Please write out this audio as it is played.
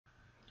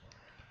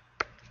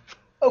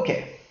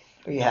Okay,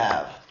 we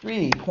have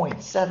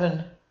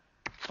 3.7,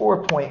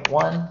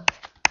 4.1,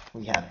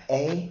 we have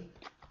A,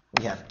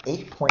 we have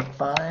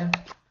 8.5,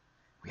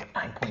 we have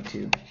 9.2,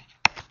 and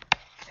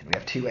we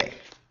have 2A.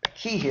 The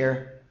key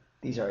here,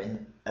 these are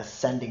in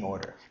ascending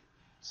order,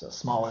 so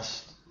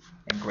smallest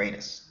and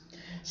greatest.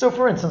 So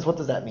for instance, what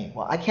does that mean?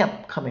 Well, I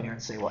can't come in here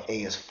and say, well,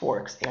 A is 4,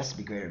 because it has to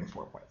be greater than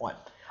 4.1.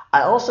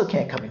 I also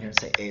can't come in here and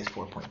say A is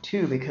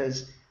 4.2,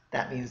 because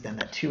that means then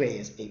that 2A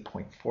is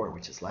 8.4,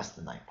 which is less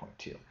than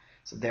 9.2.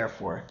 So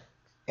therefore,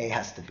 A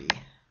has to be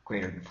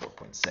greater than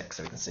 4.6.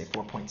 So we can say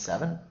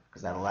 4.7,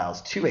 because that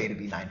allows 2A to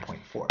be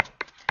 9.4.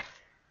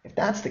 If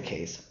that's the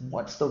case,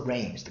 what's the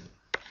range? The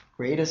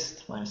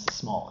greatest minus the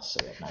smallest. So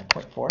we have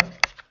 9.4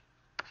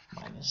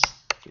 minus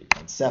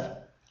 3.7.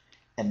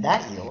 And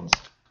that yields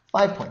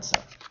 5.7.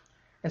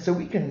 And so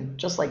we can,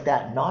 just like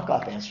that, knock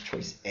off answer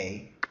choice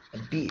A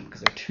and B because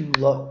they're too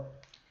low.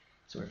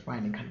 So we're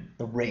finding kind of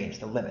the range,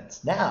 the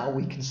limits. Now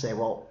we can say,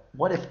 well,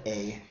 what if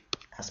A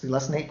has to be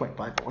less than 8.5,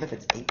 but what if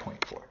it's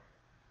 8.4?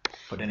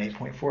 Put in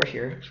 8.4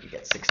 here, we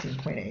get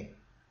 16.8.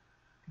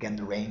 Again,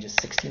 the range is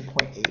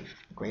 16.8, the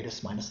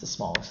greatest minus the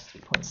smallest,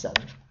 3.7.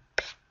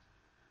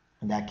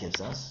 And that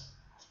gives us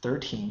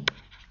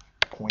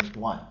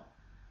 13.1.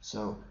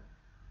 So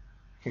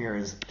here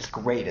is as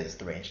great as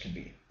the range can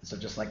be. So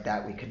just like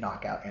that, we can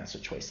knock out answer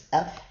choice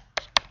F,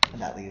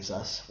 and that leaves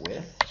us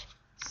with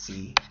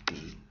C,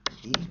 D,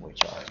 and E,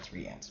 which are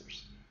 3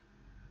 answers.